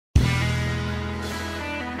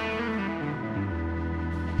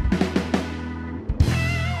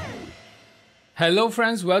Hello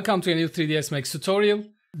friends, welcome to a new 3ds Max tutorial.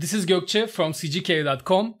 This is Gökçe from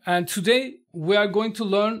CGCave.com, and today we are going to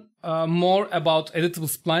learn more about editable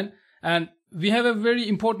spline, and we have a very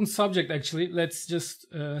important subject actually. Let's just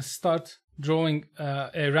start drawing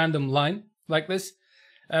a random line like this.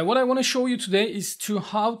 What I want to show you today is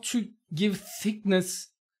how to give thickness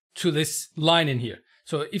to this line in here.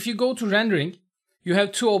 So if you go to rendering, you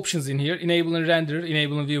have two options in here, enable and render,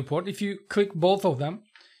 enable and viewport. If you click both of them,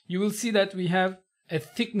 you will see that we have a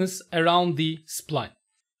thickness around the spline.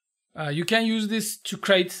 You can use this to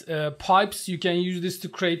create pipes, you can use this to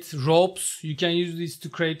create ropes, you can use this to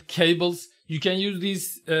create cables, you can use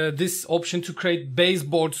this option to create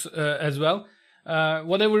baseboards as well.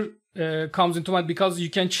 Whatever comes into mind, because you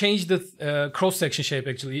can change the cross-section shape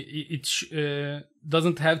actually. It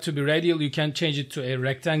doesn't have to be radial, you can change it to a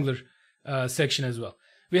rectangular section as well.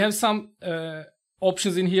 We have some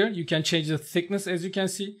options in here. You can change the thickness, as you can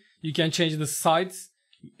see. You can change the sides,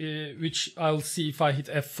 which I'll see if I hit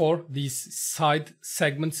F4, these side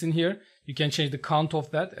segments in here. You can change the count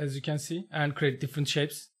of that, as you can see, and create different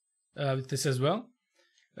shapes with this as well.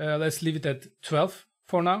 Let's leave it at 12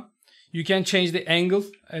 for now. You can change the angle.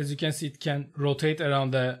 As you can see, it can rotate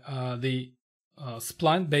around the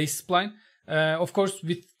spline, base spline. Of course,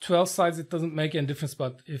 with 12 sides, it doesn't make any difference,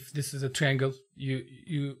 but if this is a triangle,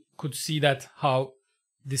 you could see that how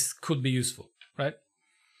this could be useful, right?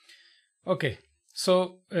 Okay,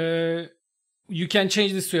 so you can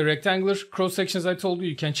change this to a rectangular cross-section, as I told you.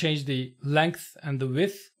 You can change the length and the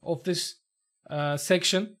width of this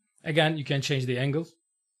section. Again, you can change the angle.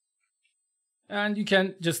 And you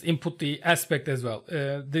can just input the aspect as well.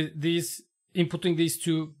 Inputting these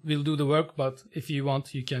two will do the work, but if you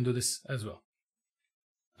want, you can do this as well.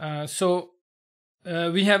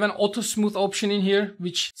 We have an auto smooth option in here,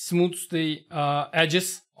 which smooths the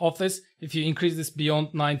edges of this. If you increase this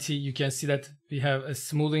beyond 90, you can see that we have a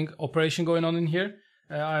smoothing operation going on in here.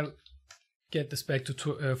 I'll get this back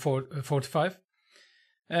to 45.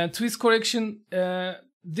 Twist correction,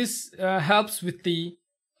 this helps with the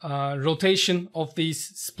rotation of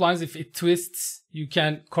these splines. If it twists, you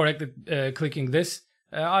can correct it clicking this.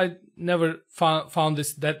 I never found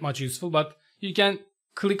this that much useful, but you can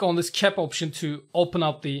click on this cap option to open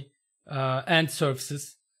up the end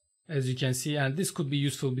surfaces, as you can see, and this could be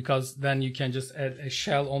useful because then you can just add a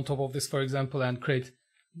shell on top of this, for example, and create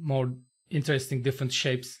more interesting different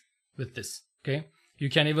shapes with this. Okay, you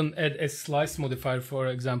can even add a slice modifier, for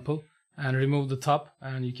example, and remove the top,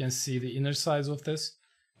 and you can see the inner size of this.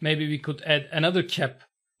 Maybe we could add another cap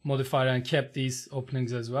modifier and cap these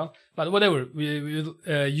openings as well. But whatever, we will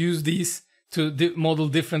use these to model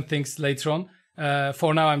different things later on.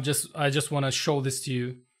 For now, I just want to show this to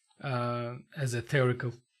you as a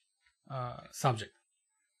theoretical subject.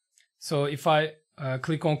 So if I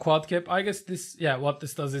click on quad cap, I guess this, what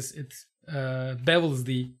this does is it bevels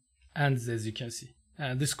the ends, as you can see.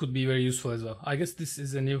 And this could be very useful as well. I guess this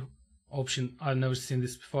is a new option. I've never seen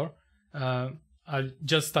this before. I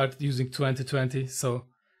just started using 2020, so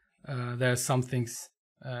there are some things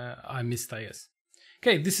I missed, I guess.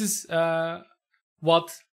 Okay, this is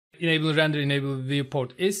what enable render, enable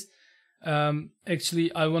viewport is.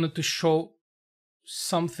 Actually, I wanted to show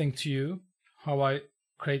something to you, how I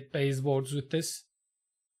create baseboards with this.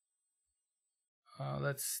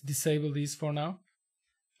 Let's disable these for now.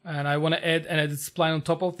 And I want to add an edit spline on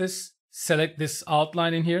top of this. Select this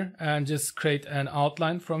outline in here and just create an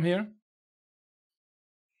outline from here.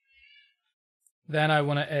 Then I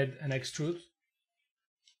want to add an extrude.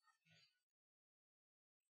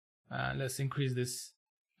 Let's increase this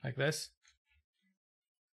like this.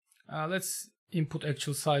 Let's input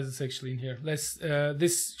actual sizes actually in here.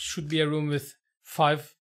 This should be a room with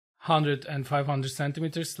 500 and 500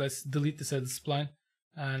 centimeters. Let's delete this edit spline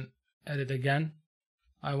and add it again.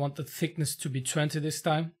 I want the thickness to be 20 this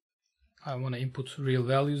time. I want to input real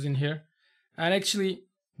values in here. And actually,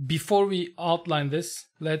 before we outline this,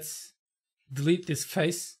 let's delete this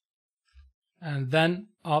face and then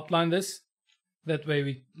outline this. That way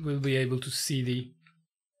we will be able to see the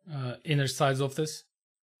inner size of this.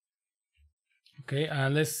 Okay,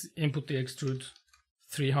 and let's input the extrude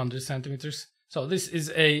 300 centimeters. So this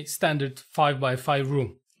is a standard 5x5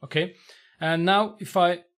 room. Okay, and now if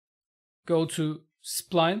I go to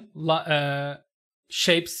spline,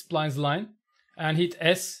 shape splines line, and hit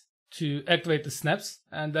S to activate the snaps,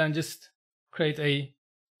 and then just create a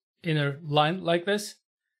inner line like this.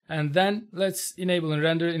 And then let's enable and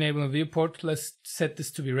render, enable and viewport. Let's set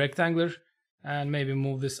this to be rectangular and maybe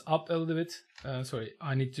move this up a little bit. Sorry,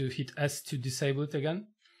 I need to hit S to disable it again.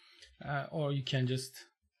 Or you can just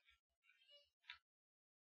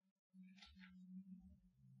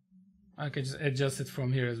I can just adjust it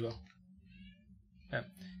from here as well. Yeah.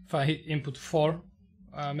 If I hit input 4,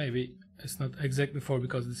 maybe it's not exactly 4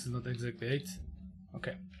 because this is not exactly 8.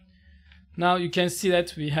 Okay. Now you can see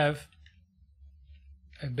that we have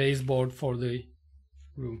a baseboard for the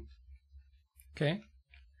room. Okay.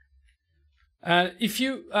 And if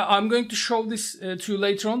you, I'm going to show this to you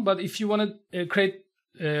later on, but if you want to create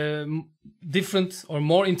different or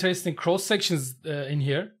more interesting cross sections in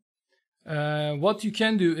here, what you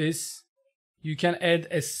can do is you can add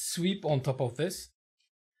a sweep on top of this.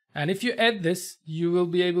 And if you add this, you will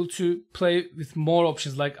be able to play with more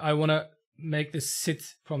options. Like I want to make this sit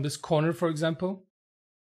from this corner, for example.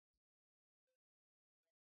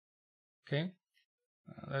 Okay,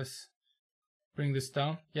 let's bring this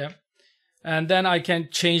down. Yeah. And then I can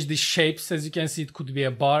change the shapes. As you can see, it could be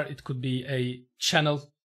a bar, it could be a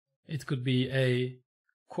channel, it could be a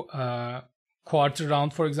quarter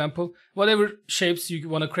round, for example. Whatever shapes you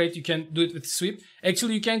want to create, you can do it with sweep.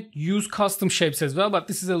 Actually, you can use custom shapes as well, but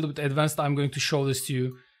this is a little bit advanced. I'm going to show this to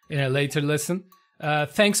you in a later lesson.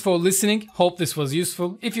 Thanks for listening. Hope this was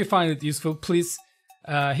useful. If you find it useful, please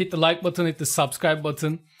hit the like button, hit the subscribe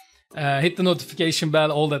button, hit the notification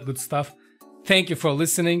bell, all that good stuff. Thank you for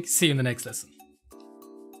listening. See you in the next lesson.